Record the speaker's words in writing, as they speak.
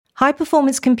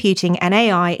High-performance computing and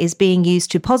AI is being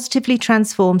used to positively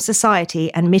transform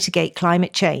society and mitigate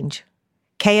climate change.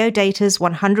 KO Data's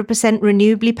 100%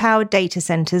 renewably powered data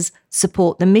centers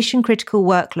support the mission-critical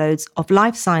workloads of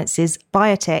life sciences,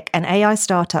 biotech, and AI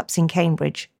startups in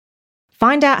Cambridge.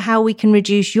 Find out how we can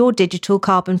reduce your digital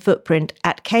carbon footprint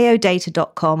at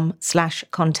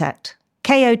kodata.com/contact.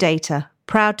 KO Data,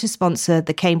 proud to sponsor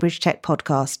the Cambridge Tech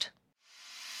Podcast.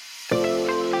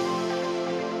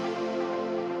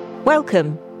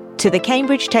 Welcome to the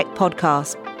Cambridge Tech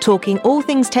Podcast, talking all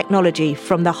things technology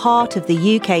from the heart of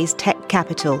the UK's tech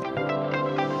capital.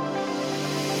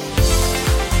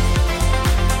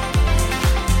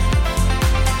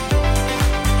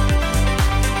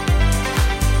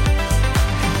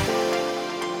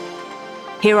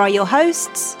 Here are your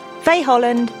hosts, Faye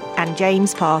Holland and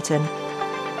James Parton.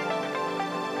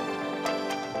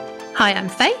 Hi, I'm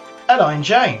Faye. Hello, I'm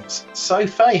James. So,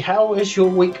 Faye, how has your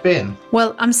week been?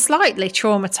 Well, I'm slightly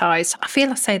traumatised. I feel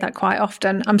I say that quite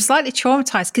often. I'm slightly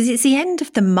traumatised because it's the end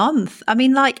of the month. I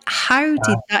mean, how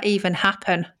did that even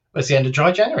happen? Well, it's the end of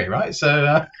dry January, right? So,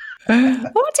 well, I don't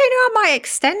know. I might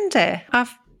extend it.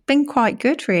 I've been quite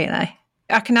good, really.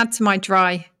 I can add to my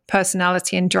dry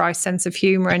personality and dry sense of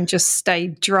humour and just stay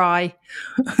dry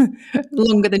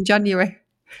longer than January.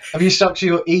 Have you stuck to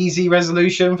your easy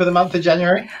resolution for the month of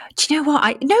January? Do you know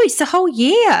what? No, it's the whole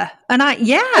year. And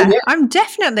I'm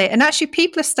definitely, and actually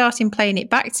people are starting playing it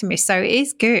back to me. So it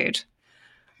is good.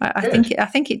 I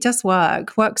think it does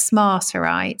work. Work smarter,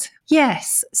 right?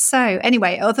 Yes. So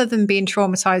anyway, other than being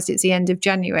traumatised, it's the end of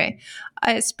January.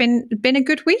 It's been a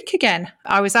good week again.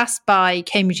 I was asked by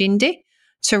Cambridge Indie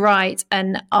to write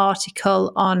an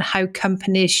article on how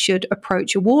companies should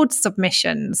approach award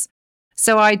submissions.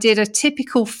 So I did a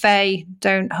typical Faye,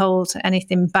 don't hold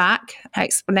anything back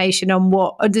explanation on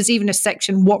there's even a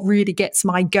section, what really gets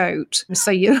my goat. So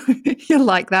you'll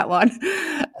like that one.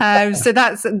 So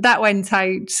that went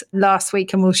out last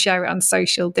week and we'll share it on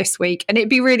social this week. And it'd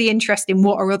be really interesting,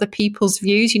 what are other people's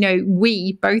views? You know,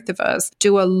 we, both of us,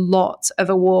 do a lot of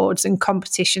awards and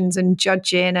competitions and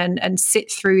judging and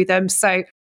sit through them. So,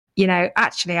 you know,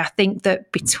 actually, I think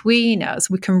that between us,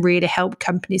 we can really help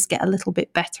companies get a little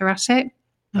bit better at it.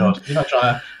 God, you're not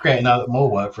trying to create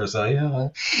more work for us, are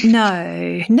you?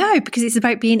 No, because it's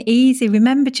about being easy.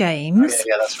 Remember, James? Oh,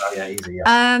 yeah, that's right. Yeah, easy.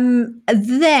 Yeah.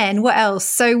 Then what else?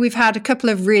 So we've had a couple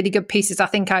of really good pieces. I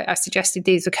think I suggested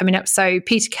these were coming up. So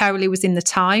Peter Cowley was in the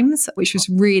Times, which was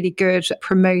really good,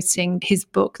 promoting his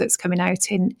book that's coming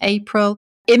out in April.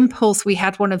 Impulse, we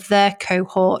had one of their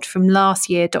cohort from last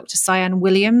year, Dr. Cyan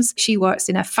Williams. She works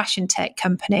in a fashion tech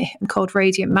company called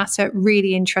Radiant Matter.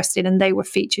 Really interesting. And they were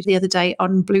featured the other day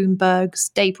on Bloomberg's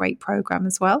Daybreak programme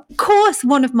as well. Of course,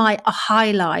 one of my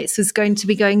highlights was going to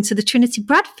be going to the Trinity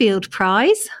Bradfield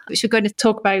Prize, which we're going to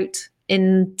talk about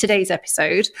in today's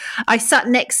episode. I sat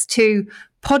next to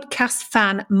podcast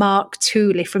fan Mark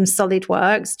Tooley from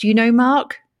SolidWorks. Do you know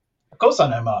Mark? Of course I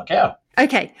know Mark, yeah.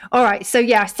 Okay. All right. So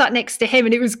I sat next to him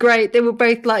and it was great. They were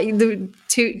both like, the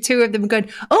two of them going,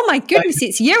 "Oh my goodness,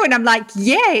 it's you." And I'm like,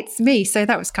 "Yeah, it's me." So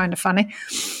that was kind of funny.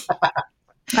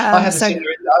 I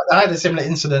had a similar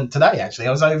incident today, actually.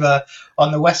 I was over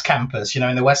on the West Campus,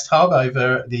 in the West Hub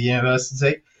over at the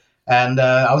university. And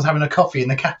I was having a coffee in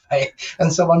the cafe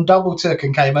and someone double took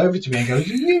and came over to me and goes,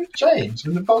 "Are you James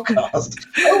from the podcast?"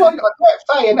 Oh my God, I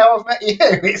met Faye and now I've met you.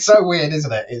 It's so weird,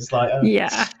 isn't it? It's like...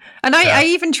 yeah. And I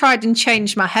even tried and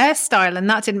changed my hairstyle and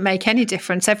that didn't make any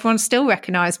difference. Everyone still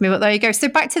recognised me, but there you go. So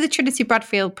back to the Trinity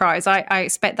Bradfield Prize. I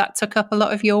expect that took up a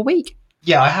lot of your week.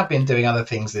 Yeah, I have been doing other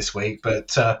things this week,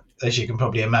 but as you can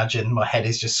probably imagine, my head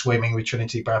is just swimming with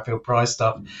Trinity Bradfield Prize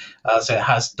stuff. So it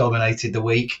has dominated the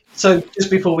week. So just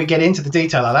before we get into the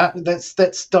detail of that,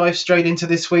 let's dive straight into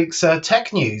this week's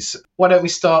tech news. Why don't we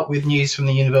start with news from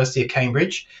the University of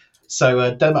Cambridge?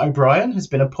 So Dermot O'Brien has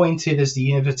been appointed as the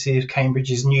University of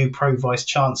Cambridge's new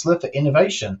Pro-Vice-Chancellor for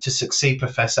Innovation to succeed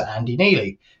Professor Andy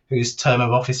Neely, whose term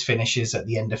of office finishes at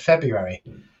the end of February.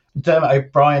 Dermot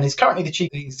O'Brien is currently the Chief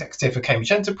Executive of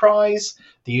Cambridge Enterprise,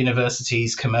 the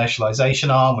university's commercialisation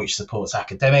arm, which supports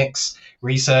academics,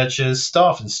 researchers,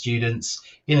 staff and students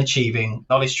in achieving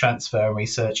knowledge transfer and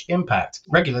research impact.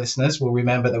 Regular listeners will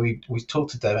remember that we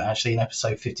talked to Dermot actually in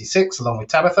episode 56 along with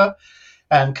Tabitha.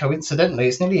 And coincidentally,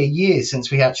 it's nearly a year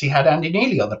since we actually had Andy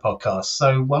Neely on the podcast.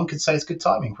 So one could say it's good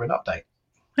timing for an update.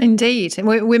 Indeed.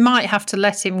 We might have to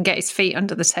let him get his feet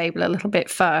under the table a little bit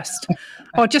first.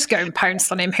 Or just go and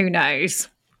pounce on him, who knows?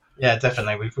 Yeah,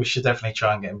 definitely. We should definitely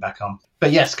try and get him back on.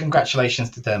 But yes, congratulations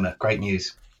to Dermot. Great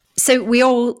news. So we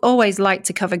always like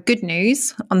to cover good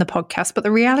news on the podcast. But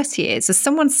the reality is, as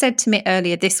someone said to me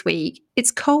earlier this week, it's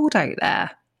cold out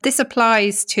there. This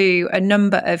applies to a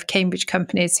number of Cambridge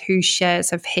companies whose shares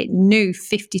have hit new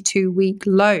 52-week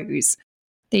lows.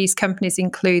 These companies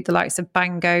include the likes of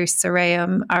Bango,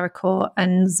 Cereum, Aracor,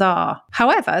 and Xar.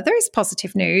 However, there is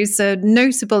positive news. A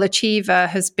notable achiever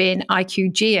has been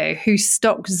IQ whose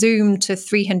stock zoomed to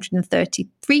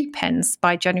 333 pence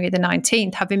by January the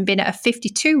 19th, having been at a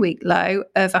 52-week low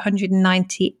of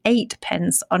 198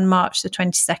 pence on March the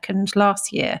 22nd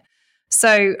last year.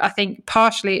 So I think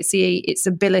partially it's its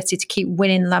ability to keep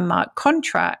winning landmark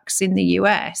contracts in the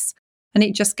US, and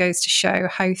it just goes to show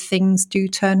how things do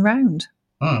turn round.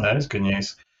 That is good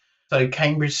news. So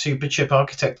Cambridge Superchip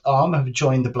Architect Arm have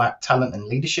joined the Black Talent and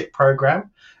Leadership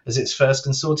Programme as its first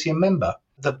consortium member.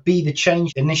 The Be the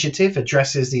Change initiative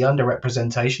addresses the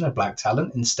underrepresentation of Black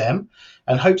talent in STEM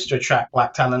and hopes to attract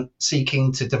Black talent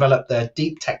seeking to develop their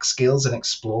deep tech skills and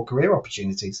explore career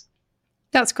opportunities.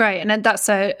 That's great. And that's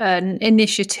an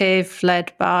initiative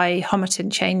led by Homerton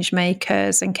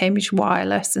Changemakers and Cambridge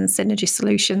Wireless and Synergy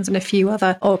Solutions and a few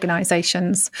other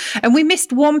organisations. And we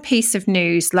missed one piece of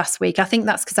news last week. I think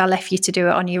that's because I left you to do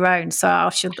it on your own. So I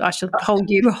should hold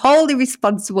you wholly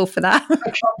responsible for that. I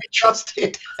can't be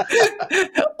trusted.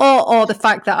 or the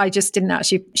fact that I just didn't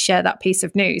actually share that piece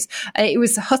of news. It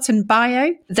was Hutton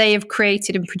Bio. They have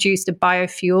created and produced a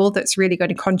biofuel that's really going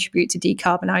to contribute to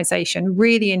decarbonisation.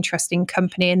 Really interesting company,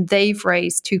 and they've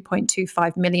raised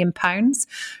 £2.25 million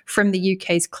from the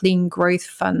UK's Clean Growth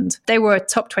Fund. They were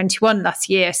top 21 last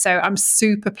year, so I'm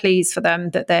super pleased for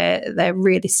them that they're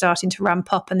really starting to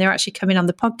ramp up, and they're actually coming on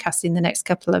the podcast in the next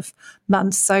couple of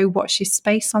months, so watch this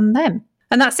space on them.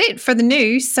 And that's it for the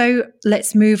news. So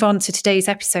let's move on to today's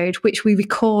episode, which we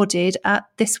recorded at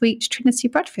this week's Trinity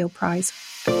Bradfield Prize.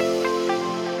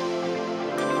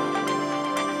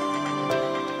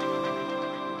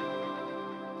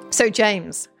 So,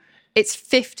 James, it's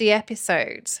 50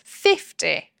 episodes,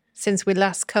 50 since we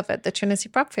last covered the Trinity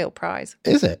Bradfield Prize.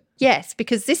 Is it? Yes,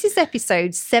 because this is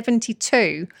episode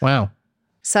 72. Wow.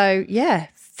 So,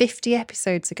 50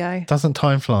 episodes ago. Doesn't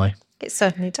time fly? It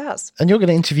certainly does. And you're going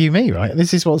to interview me, right?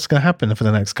 This is what's going to happen for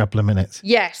the next couple of minutes.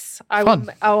 Yes, I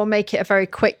will make it a very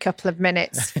quick couple of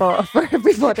minutes for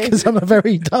everybody. Because I'm a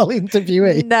very dull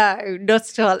interviewee. No, not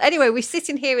at all. Anyway, we're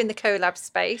sitting here in the collab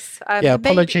space.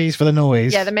 Apologies for the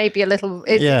noise. Yeah, there may be a little...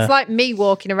 It's like me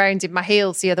walking around in my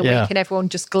heels the other week and everyone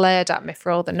just glared at me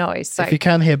for all the noise. So if you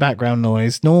can hear background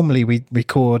noise, normally we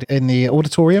record in the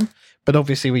auditorium, but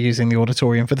obviously we're using the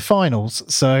auditorium for the finals.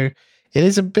 So... it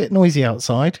is a bit noisy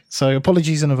outside, so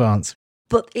apologies in advance.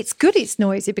 But it's good it's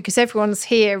noisy because everyone's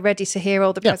here ready to hear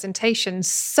all the presentations.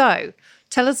 So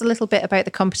tell us a little bit about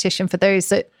the competition for those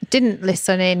that didn't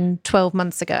listen in 12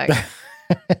 months ago.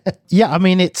 Yeah, I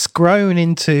mean, it's grown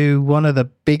into one of the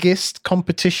biggest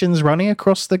competitions running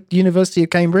across the University of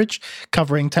Cambridge,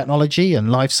 covering technology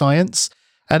and life science.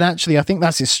 And actually, I think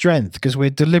that's its strength because we're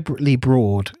deliberately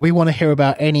broad. We want to hear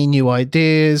about any new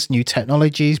ideas, new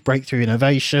technologies, breakthrough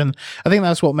innovation. I think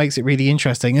that's what makes it really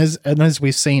interesting. As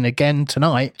we've seen again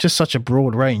tonight, just such a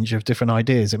broad range of different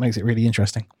ideas. It makes it really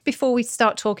interesting. Before we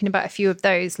start talking about a few of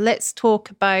those, let's talk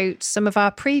about some of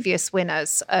our previous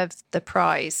winners of the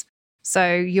prize.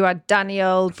 So you had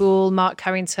Daniel Boole, Mark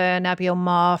Carrington, Abiel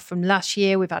Marr from last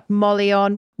year. We've had Molly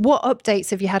on. What updates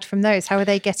have you had from those? How are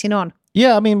they getting on?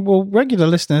 Yeah, I mean, well, regular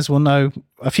listeners will know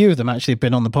a few of them actually have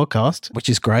been on the podcast, which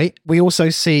is great. We also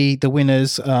see the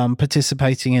winners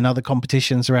participating in other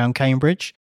competitions around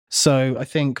Cambridge. So I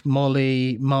think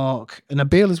Molly, Mark and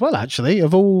Abiel as well, actually,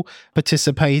 have all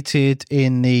participated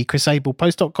in the Crusader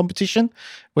postdoc competition,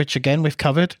 which again, we've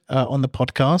covered on the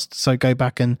podcast. So go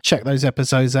back and check those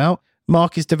episodes out.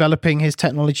 Mark is developing his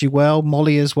technology well.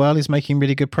 Molly as well is making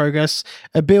really good progress.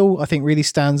 Abiel, I think, really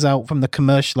stands out from the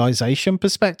commercialization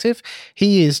perspective.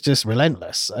 He is just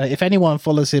relentless. If anyone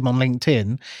follows him on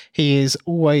LinkedIn, he is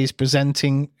always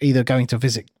presenting, either going to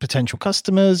visit potential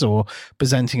customers or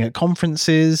presenting at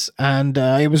conferences. And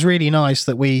it was really nice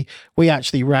that we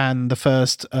actually ran the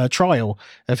first trial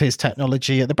of his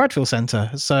technology at the Bradfield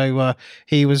Centre. So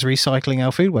he was recycling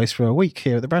our food waste for a week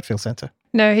here at the Bradfield Centre.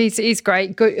 No, he's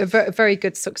great. Good, a very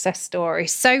good success story.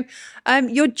 So,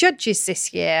 your judges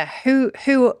this year, who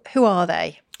are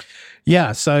they?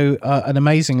 Yeah, so an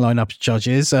amazing lineup of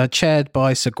judges, chaired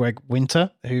by Sir Greg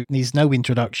Winter, who needs no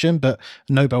introduction, but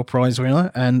Nobel Prize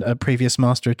winner and a previous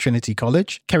master of Trinity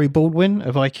College. Kerry Baldwin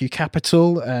of IQ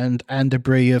Capital and Anne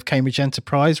Debris of Cambridge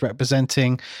Enterprise,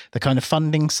 representing the kind of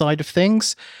funding side of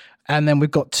things. And then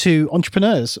we've got two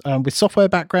entrepreneurs with software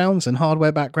backgrounds and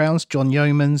hardware backgrounds, John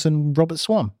Yeomans and Robert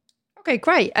Swan. Okay,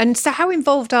 great. And so how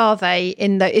involved are they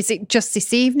is it just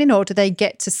this evening, or do they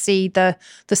get to see the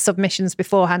submissions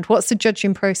beforehand? What's the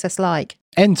judging process like?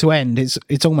 End to end,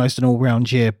 it's almost an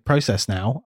all-round year process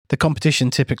now. The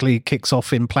competition typically kicks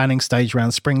off in planning stage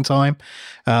around springtime.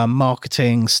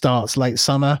 Marketing starts late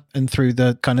summer and through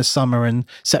the kind of summer and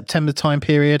September time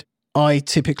period. I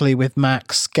typically, with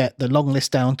Max, get the long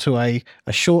list down to a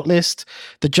short list.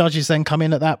 The judges then come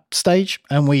in at that stage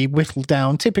and we whittle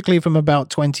down typically from about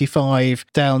 25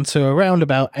 down to around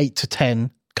about 8 to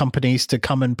 10 companies to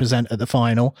come and present at the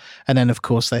final. And then, of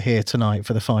course, they're here tonight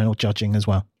for the final judging as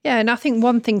well. Yeah, and I think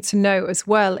one thing to note as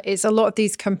well is a lot of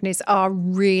these companies are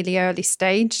really early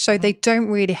stage, so they don't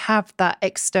really have that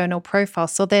external profile.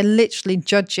 So they're literally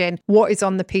judging what is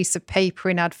on the piece of paper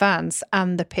in advance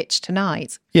and the pitch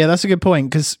tonight. Yeah, that's a good point,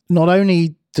 because not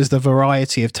only does the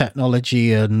variety of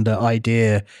technology and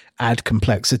idea add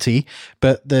complexity,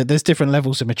 but there's different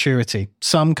levels of maturity.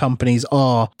 Some companies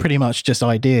are pretty much just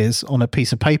ideas on a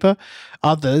piece of paper.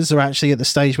 Others are actually at the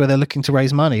stage where they're looking to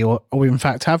raise money or in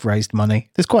fact have raised money.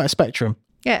 There's quite a spectrum.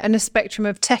 Yeah, and a spectrum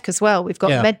of tech as well. We've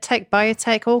got med tech,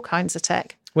 biotech, all kinds of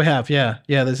tech. We have, yeah.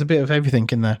 Yeah, there's a bit of everything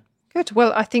in there. Good.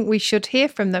 Well, I think we should hear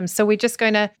from them. So we're just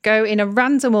going to go in a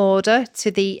random order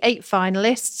to the 8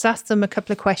 finalists, ask them a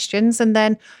couple of questions, and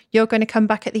then you're going to come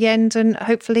back at the end and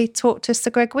hopefully talk to Sir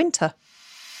Greg Winter.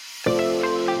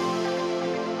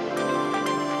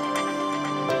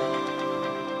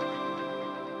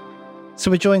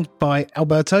 So we're joined by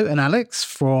Alberto and Alex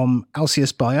from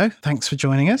Alceus Bio. Thanks for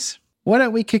joining us. Why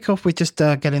don't we kick off with just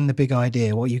getting the big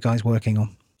idea? What are you guys working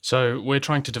on? So we're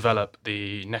trying to develop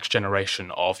the next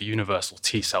generation of universal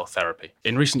T-cell therapy.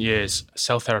 In recent years,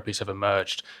 cell therapies have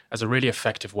emerged as a really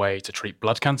effective way to treat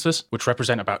blood cancers, which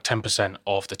represent about 10%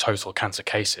 of the total cancer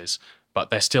cases,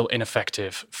 but they're still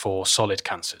ineffective for solid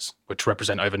cancers, which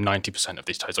represent over 90% of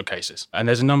these total cases. And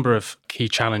there's a number of key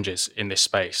challenges in this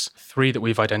space, 3 that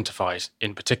we've identified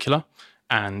in particular.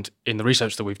 And in the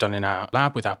research that we've done in our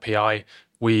lab with our PI,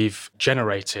 we've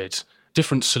generated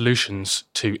different solutions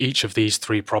to each of these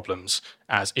 3 problems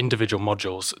as individual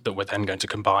modules that we're then going to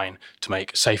combine to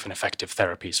make safe and effective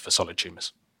therapies for solid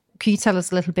tumours. Can you tell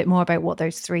us a little bit more about what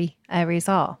those 3 areas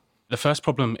are? The first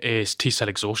problem is T-cell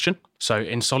exhaustion. So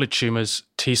in solid tumours,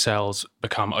 T-cells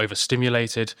become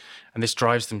overstimulated, and this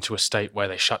drives them to a state where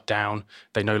they shut down,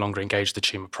 they no longer engage the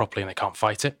tumour properly and they can't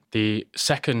fight it. The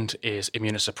second is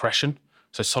immunosuppression.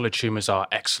 So solid tumours are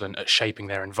excellent at shaping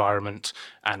their environment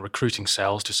and recruiting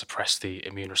cells to suppress the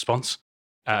immune response.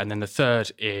 And then the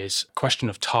third is question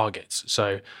of targets.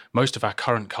 So most of our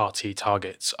current CAR T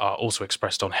targets are also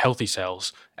expressed on healthy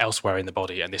cells elsewhere in the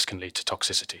body, and this can lead to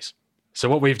toxicities. So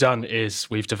what we've done is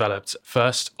we've developed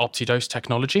first OptiDose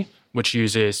technology, which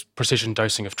uses precision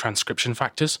dosing of transcription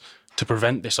factors to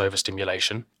prevent this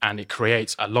overstimulation, and it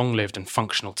creates a long-lived and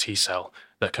functional T-cell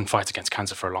that can fight against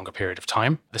cancer for a longer period of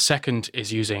time. The second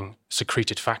is using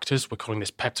secreted factors. We're calling this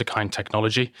peptokine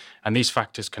technology, and these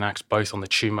factors can act both on the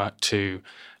tumour to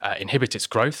inhibit its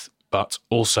growth, but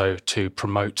also to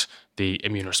promote the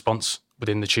immune response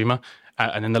within the tumour.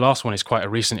 And then the last one is quite a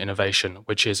recent innovation,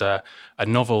 which is a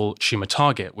novel tumour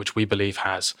target, which we believe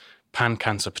has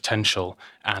pan-cancer potential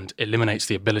and eliminates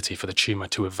the ability for the tumour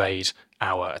to evade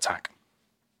our attack.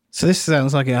 So this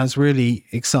sounds like it has really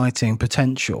exciting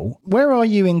potential. Where are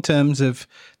you in terms of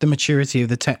the maturity of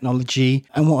the technology,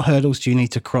 and what hurdles do you need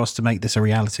to cross to make this a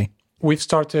reality? We've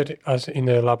started as in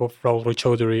the lab of Raul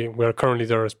Roy-Chaudhuri. We're currently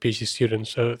there as PhD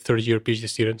students, third-year PhD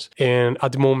students. And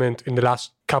at the moment, in the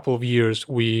last couple of years,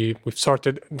 we've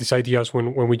started these ideas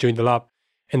when we joined the lab.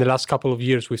 In the last couple of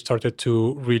years, we've started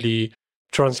to really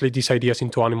translate these ideas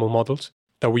into animal models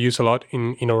that we use a lot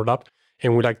in our lab.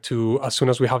 And we like to, as soon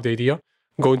as we have the idea,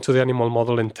 go into the animal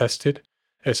model and test it.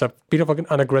 It's a bit of an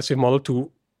aggressive model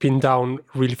to pin down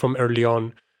really from early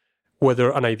on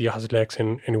whether an idea has legs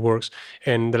and it works.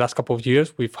 And the last couple of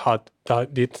years, we've had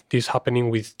this happening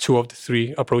with 2 of the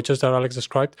 3 approaches that Alex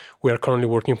described. We are currently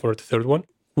working for the third one.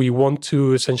 We want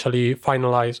to essentially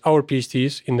finalize our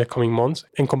PhDs in the coming months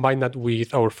and combine that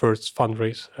with our first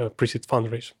fundraise, pre-seed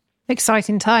fundraise.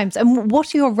 Exciting times. And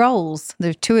what are your roles? There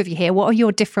are 2 of you here. What are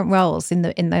your different roles in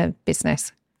the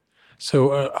business?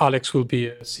 So Alex will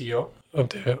be CEO of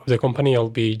the company. I'll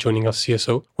be joining as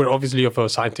CSO. We're obviously of a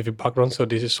scientific background, so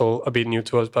this is all a bit new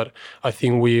to us, but I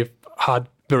think we've had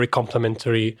very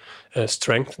complementary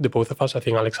strength, the both of us. I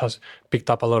think Alex has picked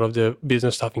up a lot of the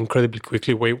business stuff incredibly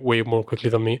quickly, way more quickly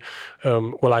than me.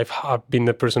 Well, I've been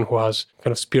the person who has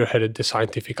kind of spearheaded the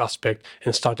scientific aspect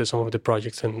and started some of the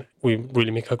projects, and we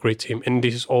really make a great team. And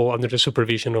this is all under the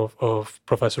supervision of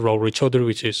Professor Rory Chaudhary,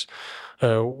 which is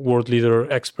a world leader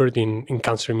expert in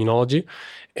cancer immunology.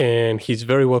 And he's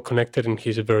very well connected, and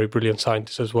he's a very brilliant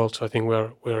scientist as well. So I think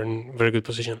we're in a very good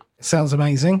position. Sounds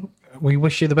amazing. We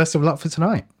wish you the best of luck for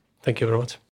tonight. Thank you very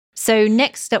much. So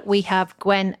next up, we have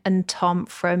Gwen and Tom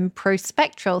from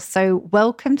Prospectral. So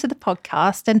welcome to the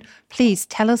podcast, and please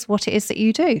tell us what it is that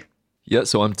you do. Yeah,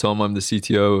 so I'm Tom. I'm the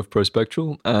CTO of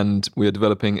Prospectral, and we are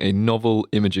developing a novel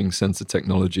imaging sensor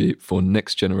technology for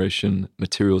next-generation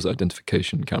materials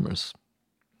identification cameras.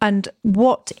 And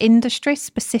what industry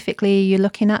specifically are you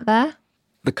looking at there?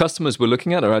 The customers we're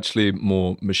looking at are actually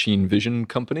more machine vision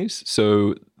companies.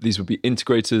 So these would be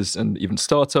integrators and even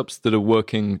startups that are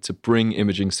working to bring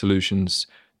imaging solutions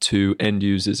to end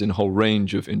users in a whole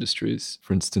range of industries.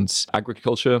 For instance,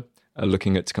 agriculture,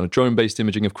 looking at kind of drone-based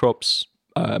imaging of crops,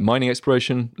 mining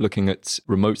exploration, looking at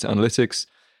remote analytics,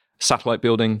 satellite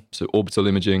building, so orbital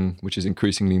imaging, which is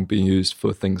increasingly being used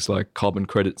for things like carbon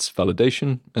credits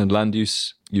validation and land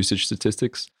use usage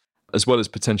statistics, as well as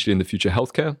potentially in the future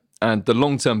healthcare. And the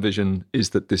long-term vision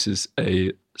is that this is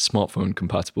a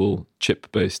smartphone-compatible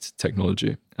chip-based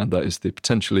technology, and that is the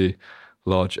potentially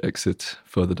large exit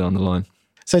further down the line.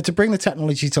 So to bring the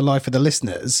technology to life for the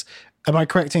listeners, am I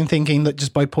correct in thinking that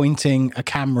just by pointing a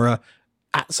camera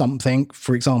at something,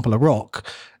 for example, a rock,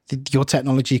 your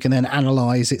technology can then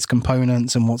analyze its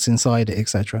components and what's inside it,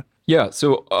 etc.? Yeah,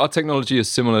 so our technology is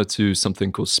similar to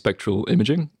something called spectral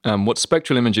imaging. What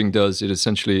spectral imaging does, it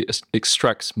essentially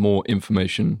extracts more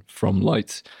information from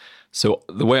light. So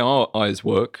the way our eyes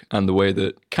work and the way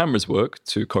that cameras work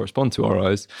to correspond to our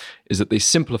eyes is that they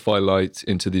simplify light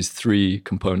into these three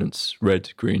components,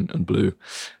 red, green, and blue.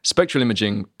 Spectral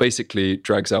imaging basically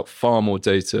drags out far more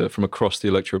data from across the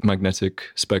electromagnetic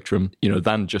spectrum,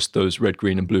 than just those red,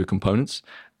 green, and blue components.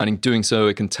 And in doing so,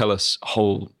 it can tell us a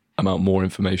whole amount more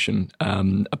information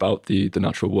about the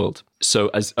natural world. So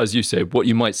as you say, what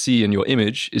you might see in your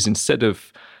image is instead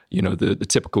of the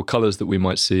typical colors that we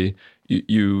might see,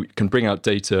 you can bring out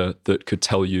data that could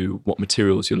tell you what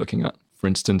materials you're looking at. For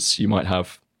instance, you might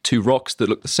have two rocks that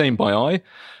look the same by eye,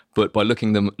 but by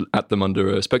looking at them under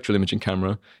a spectral imaging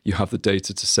camera, you have the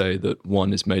data to say that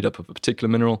one is made up of a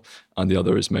particular mineral and the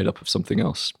other is made up of something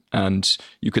else. And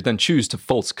you could then choose to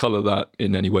false color that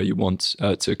in any way you want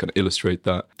to kind of illustrate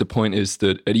that. The point is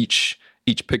that at each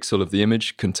pixel of the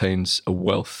image contains a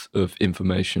wealth of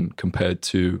information compared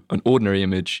to an ordinary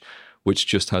image, which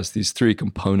just has these three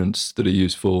components that are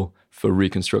useful for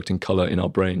reconstructing color in our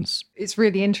brains. It's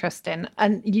really interesting.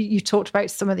 And you talked about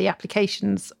some of the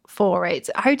applications for it.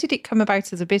 How did it come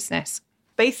about as a business?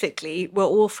 Basically, we're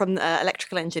all from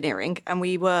electrical engineering, and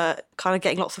we were kind of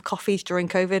getting lots of coffees during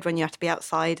COVID when you had to be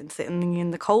outside and sitting in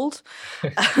the cold.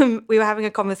 We were having a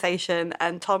conversation,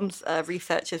 and Tom's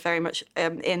research is very much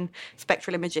in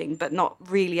spectral imaging, but not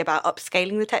really about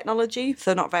upscaling the technology,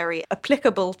 so not very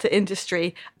applicable to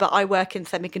industry. But I work in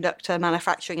semiconductor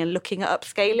manufacturing and looking at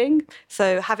upscaling.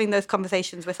 So having those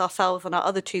conversations with ourselves and our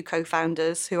other two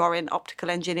co-founders who are in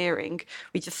optical engineering,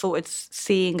 we just thought it's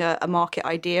seeing a market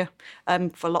idea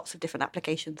for lots of different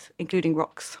applications, including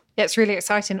rocks. Yeah, it's really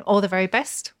exciting. All the very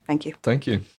best. Thank you. Thank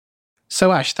you.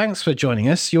 So Ash, thanks for joining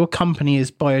us. Your company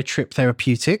is BioTrip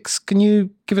Therapeutics. Can you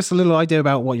give us a little idea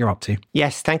about what you're up to?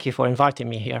 Yes, thank you for inviting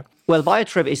me here. Well,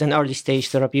 BioTrip is an early stage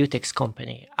therapeutics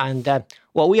company. And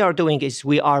what we are doing is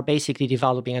we are basically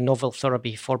developing a novel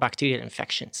therapy for bacterial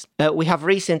infections. We have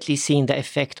recently seen the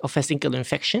effect of a single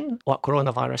infection, what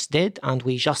coronavirus did, and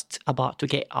we just about to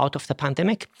get out of the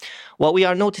pandemic. What we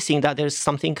are noticing that there's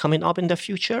something coming up in the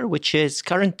future, which is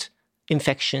current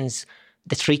infections.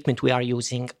 The treatment we are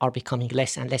using are becoming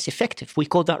less and less effective. We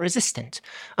call that resistant.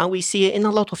 And we see it in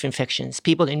a lot of infections.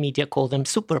 People in media call them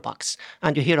superbugs,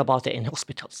 and you hear about it in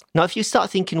hospitals. Now, if you start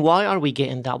thinking, why are we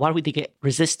getting that? Why would they get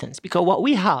resistance? Because what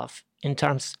we have in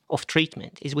terms of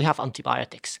treatment is we have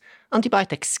antibiotics.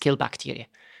 Antibiotics kill bacteria.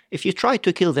 If you try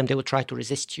to kill them, they will try to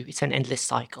resist you. It's an endless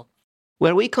cycle.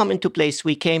 Where we come into place,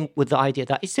 we came with the idea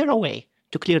that is there a way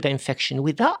to clear the infection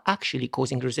without actually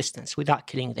causing resistance, without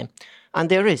killing them? And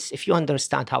there is, if you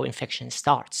understand how infection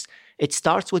starts. It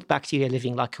starts with bacteria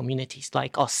living like communities,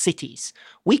 like us, cities.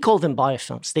 We call them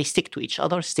biofilms. They stick to each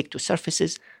other, stick to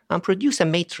surfaces, and produce a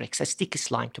matrix, a sticky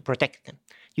slime to protect them.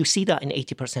 You see that in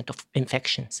 80% of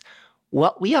infections.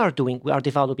 What we are doing, we are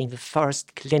developing the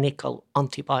first clinical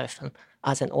antibiofilm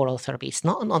as an oral therapy. It's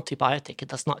not an antibiotic. It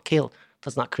does not kill,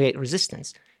 does not create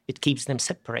resistance. It keeps them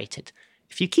separated.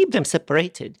 If you keep them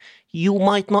separated, you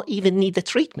might not even need the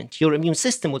treatment. Your immune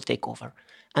system will take over.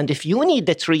 And if you need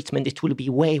the treatment, it will be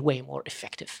way, way more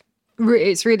effective.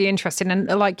 It's really interesting. And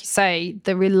like you say,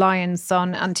 the reliance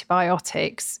on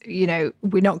antibiotics, we're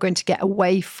not going to get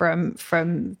away from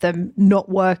them not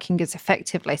working as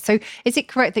effectively. So is it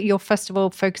correct that you're, first of all,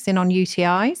 focusing on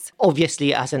UTIs?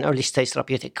 Obviously, as an early stage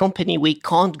therapeutic company, we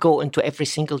can't go into every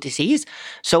single disease.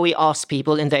 So we ask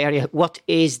people in the area, what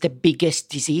is the biggest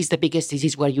disease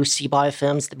where you see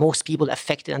biofilms, the most people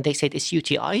affected? And they said it's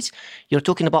UTIs. You're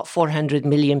talking about 400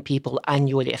 million people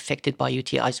annually affected by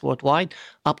UTIs worldwide,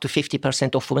 up to 50%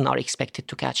 of women are expected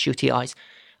to catch UTIs.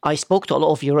 I spoke to a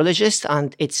lot of urologists,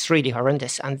 and it's really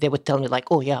horrendous. And they would tell me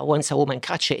like, oh yeah, once a woman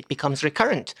catches it becomes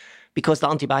recurrent because the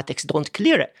antibiotics don't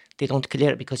clear it. They don't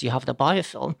clear it because you have the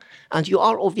biofilm. And you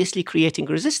are obviously creating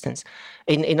resistance.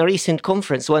 In a recent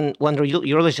conference, when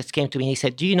urologist came to me, he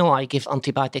said, do you know I give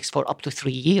antibiotics for up to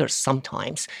 3 years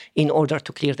sometimes in order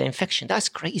to clear the infection? That's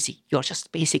crazy. You're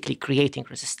just basically creating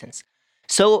resistance.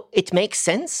 So it makes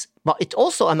sense, but it's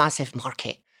also a massive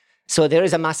market. So there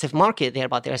is a massive market there,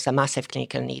 but there's a massive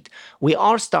clinical need. We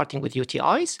are starting with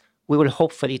UTIs. We will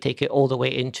hopefully take it all the way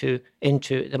into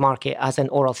the market as an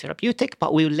oral therapeutic,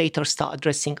 but we will later start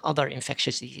addressing other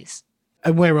infectious diseases.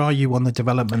 And where are you on the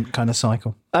development kind of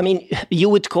cycle? I mean, you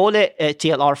would call it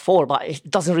TLR4, but it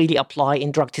doesn't really apply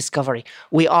in drug discovery.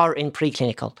 We are in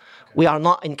preclinical. We are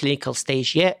not in clinical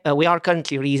stage yet. We are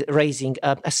currently raising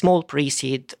a small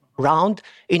pre-seed round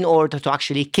in order to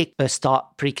actually kickstart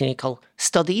preclinical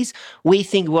studies. We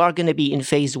think we are going to be in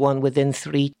phase 1 within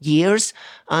 3 years,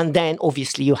 and then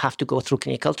obviously you have to go through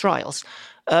clinical trials.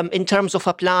 In terms of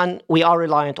a plan, we are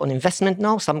reliant on investment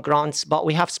now, some grants, but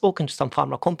we have spoken to some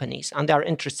pharma companies, and they are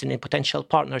interested in potential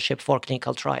partnership for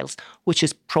clinical trials, which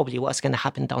is probably what's going to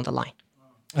happen down the line.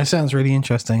 That sounds really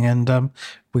interesting, and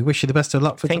we wish you the best of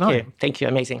luck for tonight. Thank you.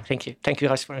 Amazing. Thank you. Thank you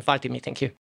guys for inviting me. Thank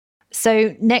you.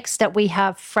 So next up, we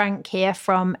have Frank here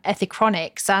from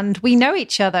Ethicronics, and we know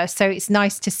each other, so it's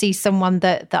nice to see someone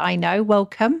that I know.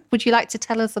 Welcome. Would you like to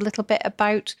tell us a little bit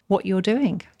about what you're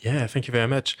doing? Yeah, thank you very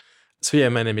much. So yeah,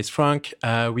 my name is Frank.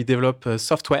 We develop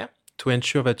software to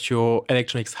ensure that your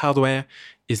electronics hardware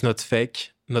is not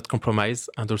fake, not compromised,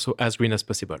 and also as green as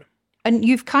possible. And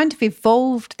you've kind of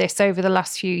evolved this over the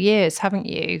last few years, haven't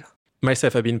you?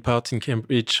 Myself, I've been part in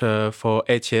Cambridge for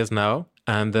 8 years now.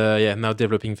 And now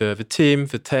developing the team,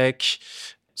 the tech,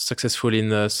 successful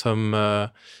in some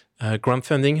grant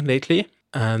funding lately.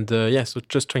 And so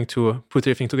just trying to put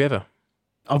everything together.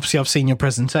 Obviously, I've seen your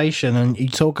presentation and you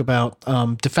talk about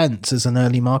defense as an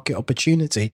early market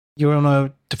opportunity. You're on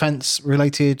a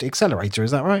defense-related accelerator,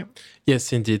 is that right?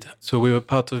 Yes, indeed. So we were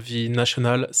part of the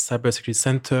National Cybersecurity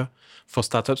Center for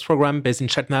Startups program based in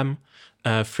Cheltenham,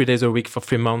 3 days a week for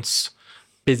 3 months.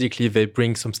 Basically, they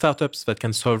bring some startups that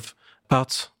can solve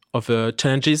part of the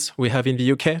challenges we have in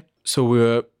the UK. So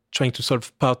we're trying to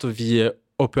solve part of the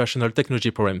operational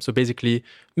technology problem. So basically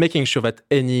making sure that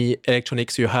any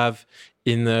electronics you have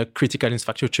in critical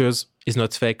infrastructures is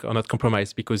not fake or not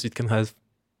compromised, because it can have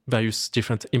various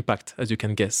different impact, as you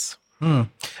can guess.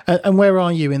 And where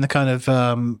are you in the kind of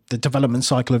the development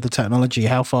cycle of the technology?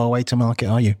 How far away to market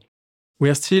are you? We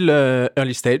are still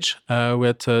early stage. We're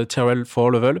at TRL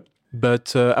 4 level.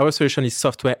 But our solution is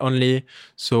software only.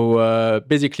 So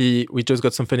basically, we just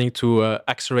got some funding to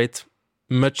accelerate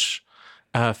much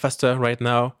faster right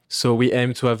now. So we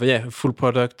aim to have a full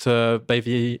product by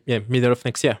the middle of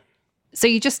next year. So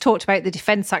you just talked about the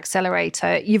Defence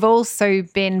Accelerator. You've also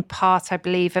been part, I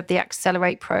believe, of the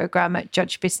Accelerate programme at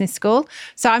Judge Business School.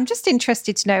 So I'm just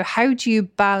interested to know, how do you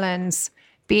balance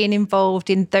being involved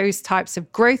in those types of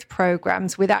growth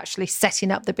programs with actually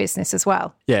setting up the business as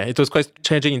well? Yeah, it was quite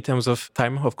challenging in terms of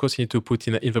time. Of course, you need to put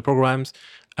in the programs.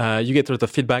 You get a lot of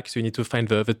feedback, so you need to find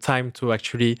the time to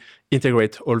actually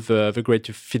integrate all the great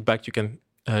feedback you can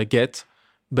get.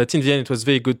 But in the end, it was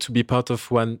very good to be part of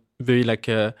one very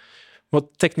more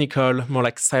technical, more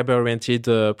like cyber-oriented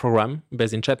program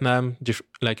based in Cheltenham,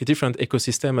 like a different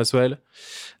ecosystem as well.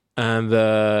 And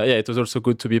it was also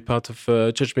good to be part of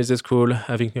Judge Business School,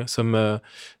 having some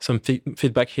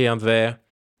feedback here and there.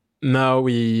 Now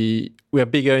we are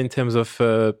bigger in terms of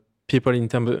people, in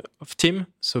terms of team.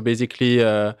 So basically,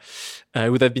 it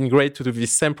would have been great to do the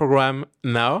same program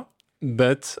now,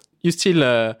 but you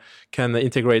still can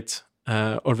integrate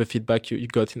all the feedback you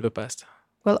got in the past.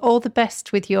 Well, all the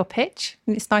best with your pitch,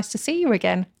 and it's nice to see you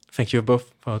again. Thank you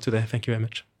both for today. Thank you very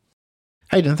much.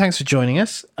 Hayden, thanks for joining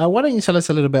us. Why don't you tell us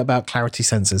a little bit about Clarity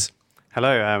Sensors?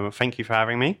 Hello, thank you for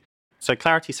having me. So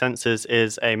Clarity Sensors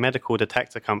is a medical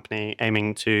detector company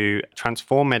aiming to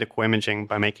transform medical imaging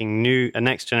by making a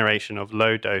next generation of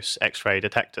low-dose X-ray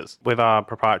detectors. With our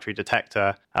proprietary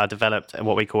detector, developed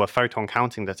what we call a photon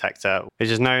counting detector, which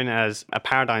is known as a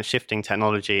paradigm-shifting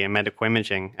technology in medical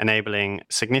imaging, enabling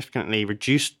significantly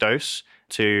reduced dose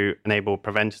to enable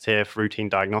preventative routine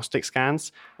diagnostic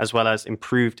scans, as well as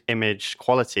improved image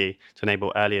quality to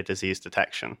enable earlier disease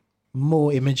detection.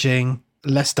 More imaging,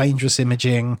 less dangerous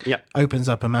imaging, Yep. opens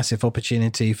up a massive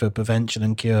opportunity for prevention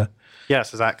and cure.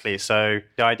 Yes, exactly. So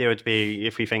the idea would be,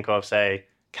 if we think of, say,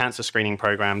 cancer screening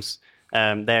programs,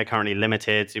 they're currently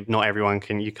limited. Not everyone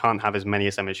you can't have as many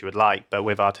of them as you would like. But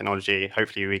with our technology,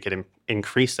 hopefully we could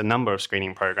increase the number of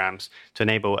screening programs to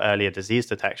enable earlier disease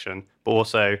detection, but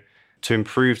also to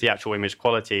improve the actual image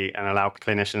quality and allow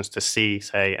clinicians to see,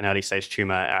 say, an early stage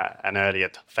tumor at an earlier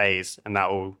phase, and that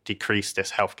will decrease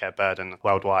this healthcare burden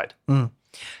worldwide.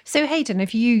 So Hayden,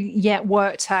 have you yet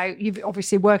worked out, you've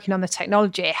obviously working on the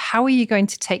technology, how are you going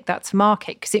to take that to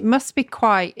market? Because it must be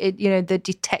quite, the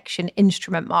detection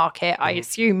instrument market, I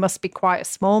assume must be quite a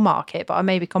small market, but I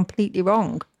may be completely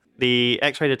wrong. The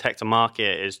X-ray detector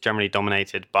market is generally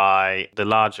dominated by the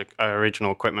large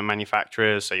original equipment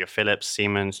manufacturers, so your Philips,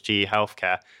 Siemens, GE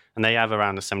Healthcare, and they have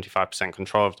around a 75%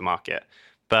 control of the market.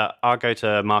 But our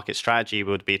go-to-market strategy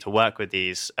would be to work with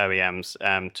these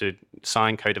OEMs to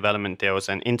sign co-development deals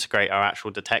and integrate our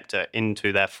actual detector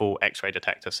into their full X-ray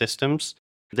detector systems.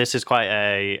 This is quite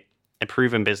a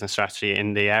proven business strategy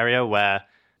in the area where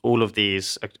all of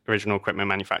these original equipment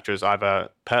manufacturers either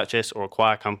purchase or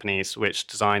acquire companies which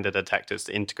design the detectors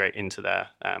to integrate into their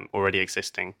already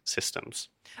existing systems.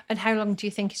 And how long do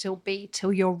you think it'll be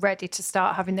till you're ready to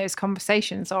start having those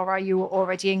conversations, or are you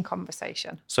already in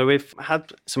conversation? So we've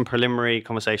had some preliminary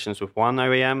conversations with one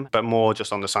OEM, but more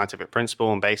just on the scientific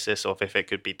principle and basis of if it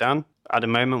could be done. At the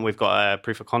moment, we've got a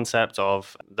proof of concept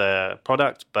of the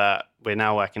product, but we're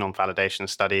now working on validation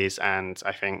studies, and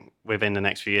I think within the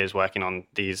next few years working on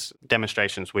these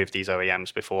demonstrations with these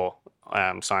OEMs before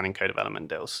signing co-development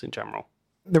deals in general.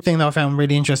 The thing that I found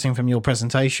really interesting from your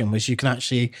presentation was you can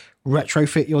actually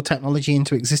retrofit your technology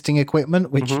into existing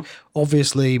equipment, which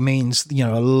obviously means,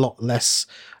 a lot less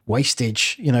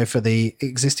wastage, for the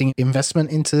existing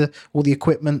investment into all the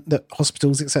equipment that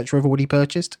hospitals, etc., have already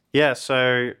purchased. Yeah,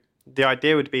 so the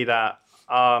idea would be that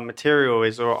our material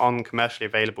is on commercially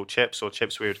available chips or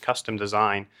chips we would custom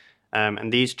design.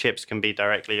 And these chips can be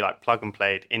directly plug and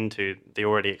played into the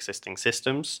already existing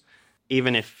systems.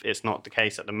 Even if it's not the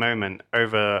case at the moment,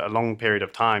 over a long period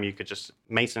of time,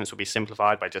 maintenance will be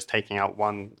simplified by just taking out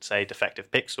one, say,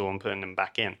 defective pixel and putting them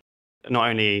back in. Not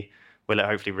only will it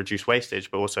hopefully reduce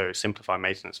wastage, but also simplify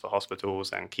maintenance for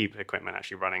hospitals and keep equipment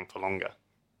actually running for longer.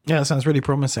 Yeah, that sounds really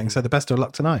promising. So the best of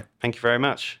luck tonight. Thank you very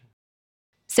much.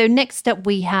 So next up,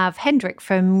 we have Hendrik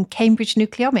from Cambridge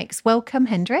Nucleomics. Welcome,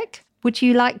 Hendrik. Would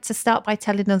you like to start by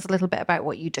telling us a little bit about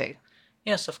what you do?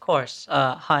 Yes, of course.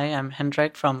 Hi, I'm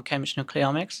Hendrik from Cambridge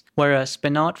Nucleomics. We're a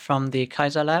spin-out from the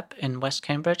Kaiser Lab in West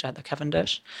Cambridge at the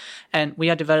Cavendish. And we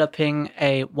are developing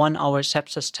a 1-hour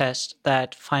sepsis test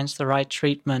that finds the right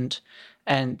treatment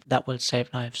and that will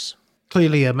save lives.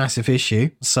 Clearly a massive issue,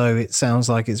 so it sounds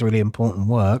like it's really important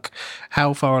work.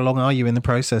 How far along are you in the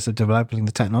process of developing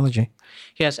the technology?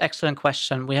 Yes, excellent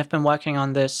question. We have been working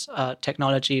on this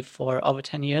technology for over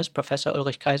 10 years. Professor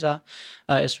Ulrich Kaiser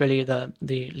is really the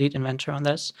lead inventor on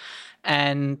this.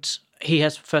 And he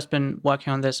has first been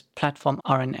working on this platform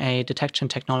RNA detection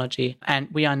technology. And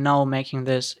we are now making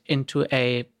this into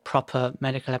a proper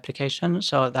medical application.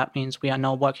 So that means we are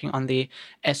now working on the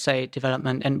assay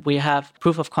development. And we have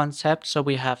proof of concept. So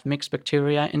we have mixed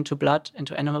bacteria into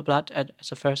animal blood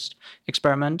as a first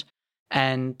experiment.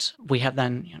 And we have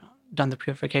then, done the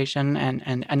purification and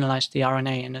analyzed the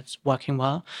RNA, and it's working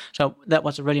well. So that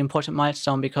was a really important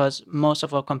milestone because most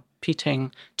of our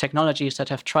competing technologies that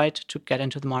have tried to get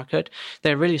into the market,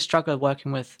 they really struggle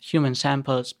working with human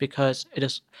samples because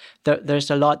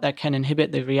there's a lot that can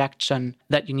inhibit the reaction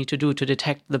that you need to do to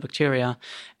detect the bacteria.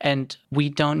 And we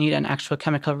don't need an actual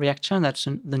chemical reaction. That's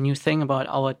the new thing about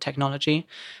our technology.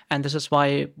 And this is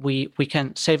why we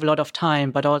can save a lot of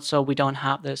time, but also we don't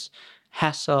have this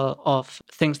hassle of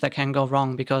things that can go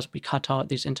wrong because we cut out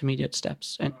these intermediate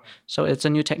steps. And so it's a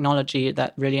new technology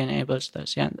that really enables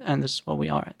this. Yeah, and this is where we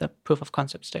are at the proof of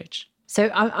concept stage. So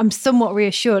I'm somewhat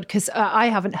reassured because I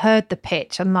haven't heard the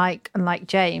pitch, unlike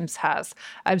James has.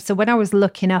 So when I was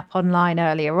looking up online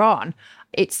earlier on,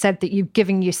 it said that you've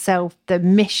given yourself the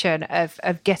mission of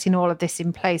getting all of this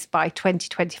in place by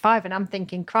 2025. And I'm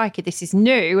thinking, crikey, this is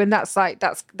new. And that's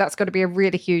got to be a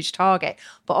really huge target.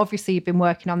 But obviously, you've been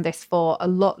working on this for a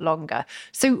lot longer.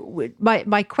 So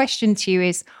my question to you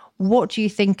is, What do you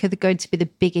think are going to be the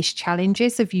biggest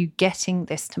challenges of you getting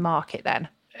this to market then?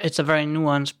 It's a very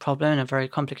nuanced problem and a very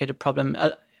complicated problem.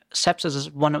 Sepsis is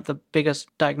one of the biggest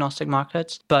diagnostic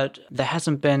markets, but there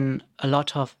hasn't been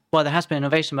there has been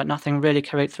innovation, but nothing really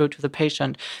carried through to the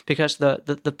patient, because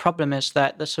the problem is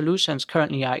that the solutions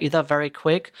currently are either very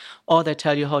quick or they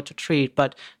tell you how to treat,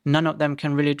 but none of them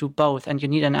can really do both, and you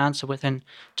need an answer within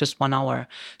just 1 hour.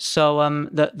 So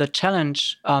the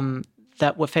challenge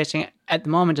that we're facing at the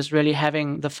moment is really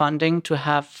having the funding to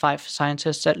have 5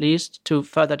 scientists at least to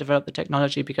further develop the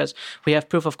technology, because we have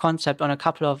proof of concept on a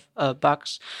couple of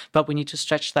bugs, but we need to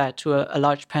stretch that to a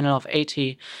large panel of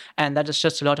 80, and that is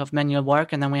just a lot of manual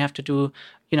work. And then we have to do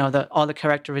all the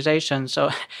characterization.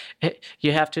 So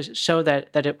you have to show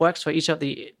that it works for each of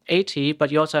the 80,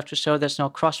 but you also have to show there's no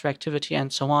cross-reactivity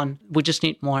and so on. We just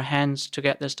need more hands to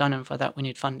get this done, and for that we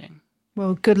need funding.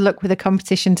 Well, good luck with the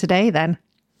competition today then.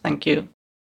 Thank you.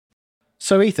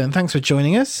 So Ethan, thanks for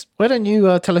joining us. Why don't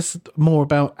you tell us more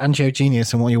about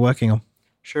AngioGenius and what you're working on?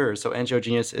 Sure. So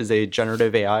AngioGenius is a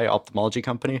generative AI ophthalmology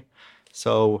company.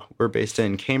 So we're based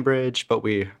in Cambridge, but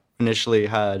we initially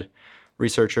had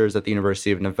researchers at the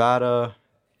University of Nevada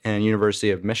and University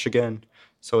of Michigan.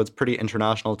 So it's a pretty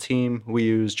international team. We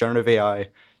use generative AI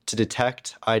to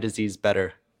detect eye disease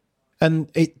better.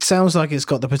 And it sounds like it's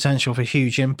got the potential for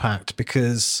huge impact,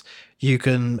 because you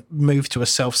can move to a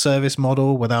self-service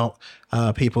model without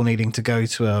people needing to go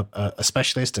to a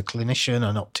specialist, a clinician,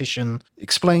 an optician.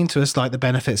 Explain to us the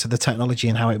benefits of the technology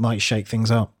and how it might shake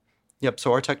things up. Yep.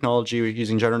 So our technology,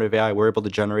 using generative AI, we're able to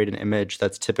generate an image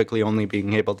that's typically only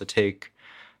being able to take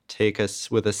us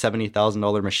with a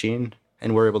 $70,000 machine,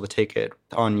 and we're able to take it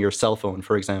on your cell phone,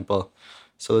 for example.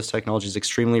 So this technology is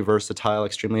extremely versatile,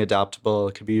 extremely adaptable.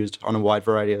 It could be used on a wide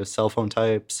variety of cell phone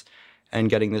types,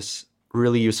 and getting this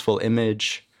really useful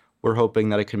image, we're hoping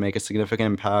that it can make a significant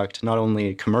impact, not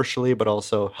only commercially, but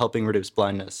also helping reduce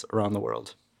blindness around the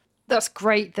world. That's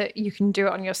great that you can do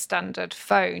it on your standard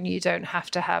phone. You don't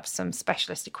have to have some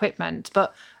specialist equipment,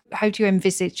 but how do you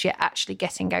envisage it actually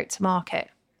getting out to market?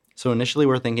 So initially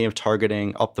we're thinking of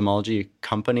targeting ophthalmology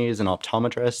companies and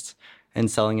optometrists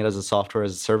and selling it as a software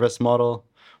as a service model,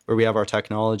 where we have our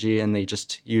technology and they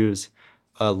just use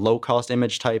a low-cost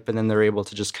image type, and then they're able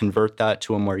to just convert that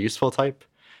to a more useful type,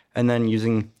 and then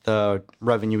using the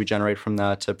revenue we generate from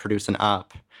that to produce an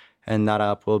app. And that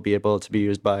app will be able to be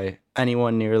used by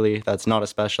anyone nearly that's not a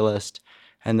specialist,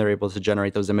 and they're able to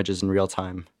generate those images in real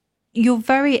time. You're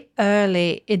very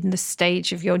early in the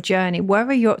stage of your journey. Where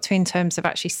are you up to in terms of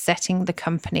actually setting the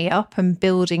company up and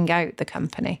building out the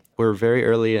company? We're very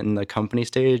early in the company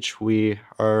stage. We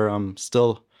are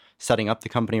still setting up the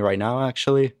company right now,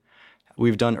 actually.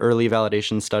 We've done early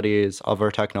validation studies of our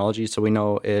technology, so we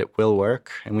know it will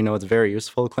work, and we know it's very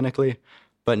useful clinically.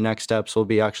 But next steps will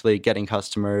be actually getting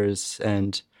customers,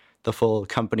 and the full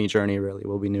company journey really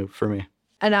will be new for me.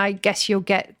 And I guess you'll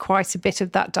get quite a bit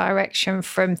of that direction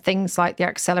from things like the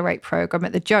Accelerate program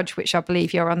at the Judge, which I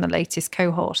believe you're on the latest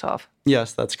cohort of.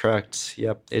 Yes, that's correct.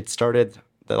 Yep. It started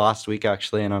the last week,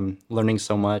 actually, and I'm learning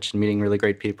so much and meeting really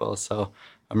great people. So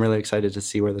I'm really excited to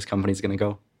see where this company's going to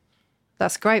go.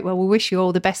 That's great. Well, we wish you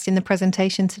all the best in the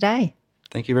presentation today.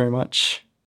 Thank you very much.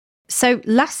 So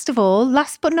last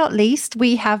but not least,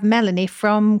 we have Melanie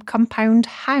from Compound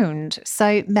Hound.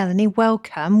 So Melanie,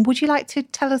 welcome. Would you like to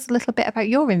tell us a little bit about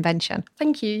your invention?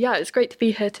 Thank you. Yeah, it's great to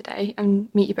be here today and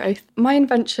meet you both. My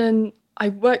invention, I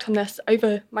worked on this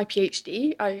over my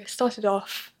PhD. I started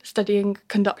off studying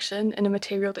conduction in a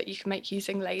material that you can make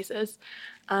using lasers.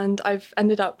 And I've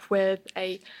ended up with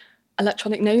a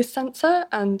electronic nose sensor,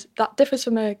 and that differs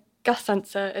from a gas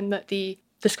sensor in that the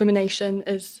discrimination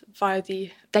is via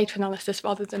the data analysis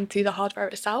rather than through the hardware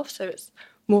itself, so it's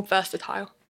more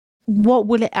versatile. What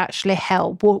will it actually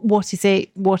help? What is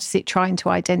it trying to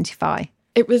identify?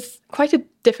 It was quite a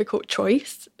difficult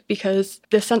choice because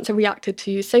the sensor reacted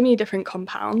to so many different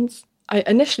compounds.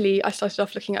 Initially, I started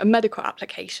off looking at a medical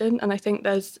application, and I think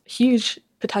there's huge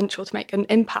potential to make an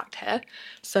impact here.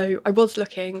 So I was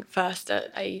looking first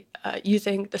at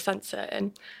using the sensor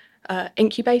in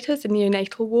incubators in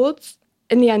neonatal wards.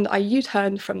 In the end, I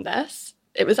U-turned from this.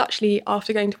 It was actually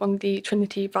after going to one of the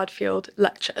Trinity Bradfield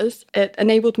lectures. It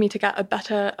enabled me to get a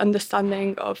better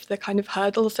understanding of the kind of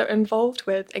hurdles that are involved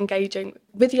with engaging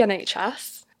with the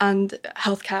NHS and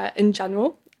healthcare in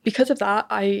general. Because of that,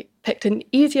 I picked an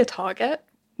easier target,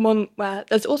 one where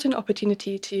there's also an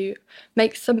opportunity to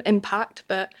make some impact,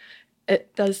 but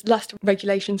there's less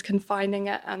regulations confining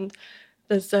it, and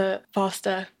there's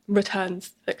faster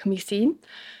returns that can be seen.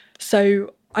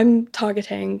 So I'm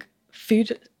targeting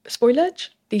food spoilage.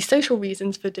 The social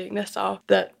reasons for doing this are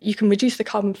that you can reduce the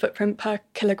carbon footprint per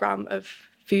kilogram of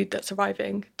food that's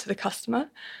arriving to the customer.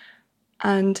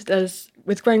 And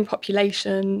with growing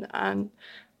population and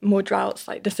more droughts,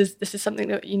 like this is something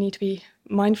that you need to be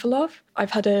mindful of.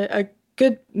 I've had a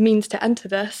good means to enter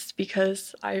this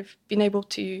because I've been able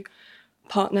to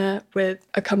partner with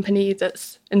a company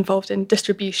that's involved in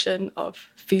distribution of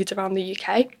foods around the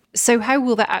UK. So how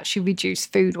will that actually reduce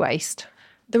food waste?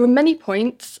 There are many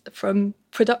points from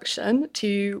production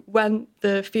to when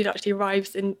the food actually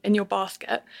arrives in your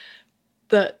basket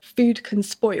that food can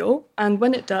spoil, and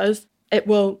when it does, it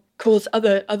will cause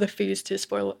other foods to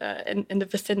spoil in the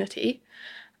vicinity.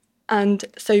 And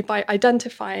so by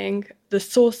identifying the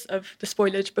source of the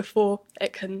spoilage before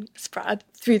it can spread,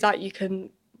 through that you can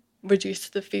reduce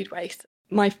the food waste.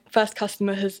 My first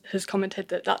customer has commented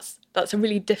that that's a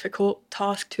really difficult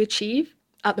task to achieve.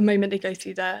 At the moment, they go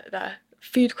through their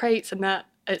food crates, and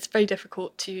it's very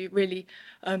difficult to really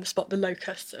spot the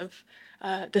locus of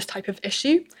this type of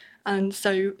issue. And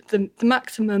so the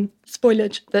maximum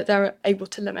spoilage that they're able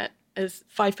to limit is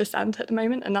 5% at the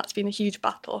moment, and that's been a huge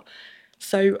battle.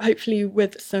 So hopefully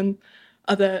with some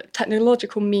other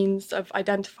technological means of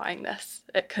identifying this,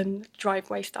 it can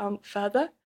drive waste down further.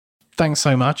 Thanks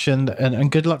so much,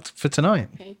 and good luck for tonight.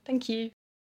 Okay, thank you.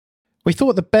 We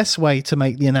thought the best way to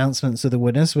make the announcements of the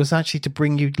winners was actually to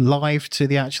bring you live to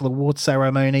the actual award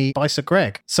ceremony by Sir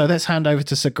Greg. So let's hand over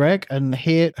to Sir Greg and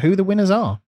hear who the winners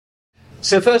are.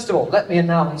 So first of all, let me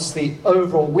announce the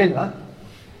overall winner.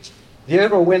 The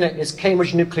overall winner is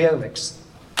Cambridge Nucleomics.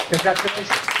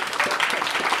 Congratulations.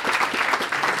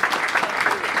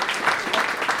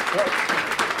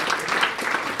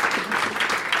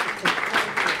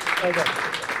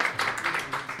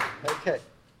 Okay.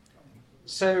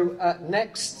 So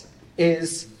next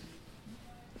is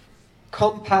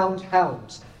Compound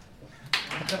Hounds.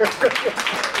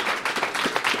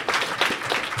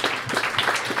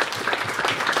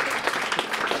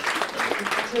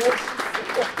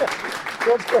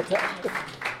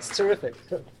 It's terrific.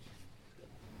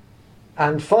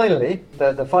 And finally,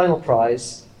 the final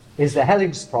prize is the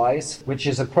Hellings Prize, which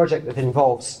is a project that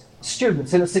involves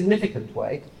students in a significant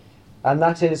way, and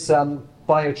that is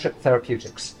biotrip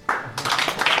therapeutics.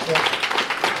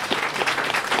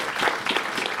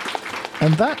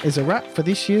 And that is a wrap for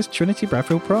this year's Trinity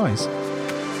Bradfield Prize.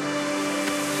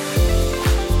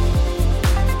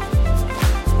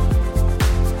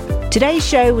 Today's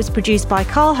show was produced by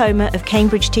Carl Homer of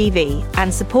Cambridge TV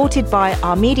and supported by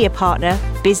our media partner,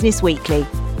 Business Weekly.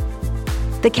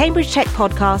 The Cambridge Tech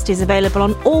Podcast is available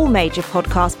on all major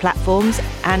podcast platforms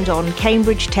and on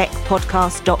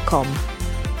cambridgetechpodcast.com.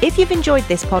 If you've enjoyed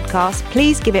this podcast,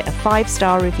 please give it a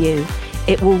 5-star review.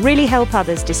 It will really help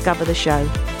others discover the show.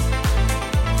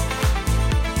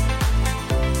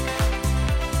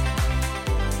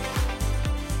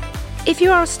 If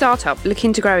you are a startup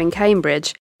looking to grow in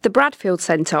Cambridge, the Bradfield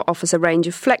Centre offers a range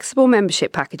of flexible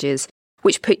membership packages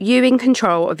which put you in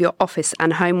control of your office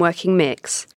and home working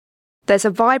mix. There's a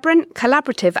vibrant,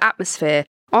 collaborative atmosphere,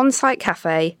 on-site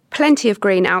cafe, plenty of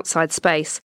green outside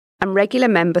space, and regular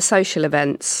member social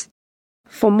events.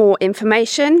 For more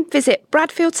information, visit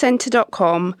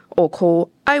bradfieldcentre.com or call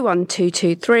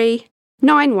 01223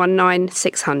 919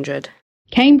 600.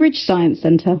 Cambridge Science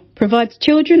Centre provides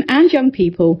children and young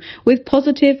people with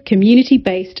positive,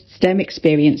 community-based STEM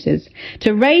experiences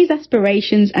to raise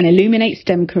aspirations and illuminate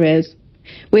STEM careers.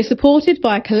 We're supported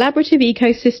by a collaborative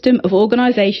ecosystem of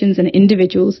organisations and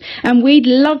individuals, and we'd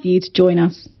love you to join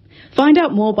us. Find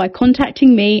out more by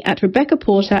contacting me at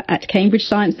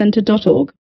rebeccaporter@cambridgesciencecentre.org.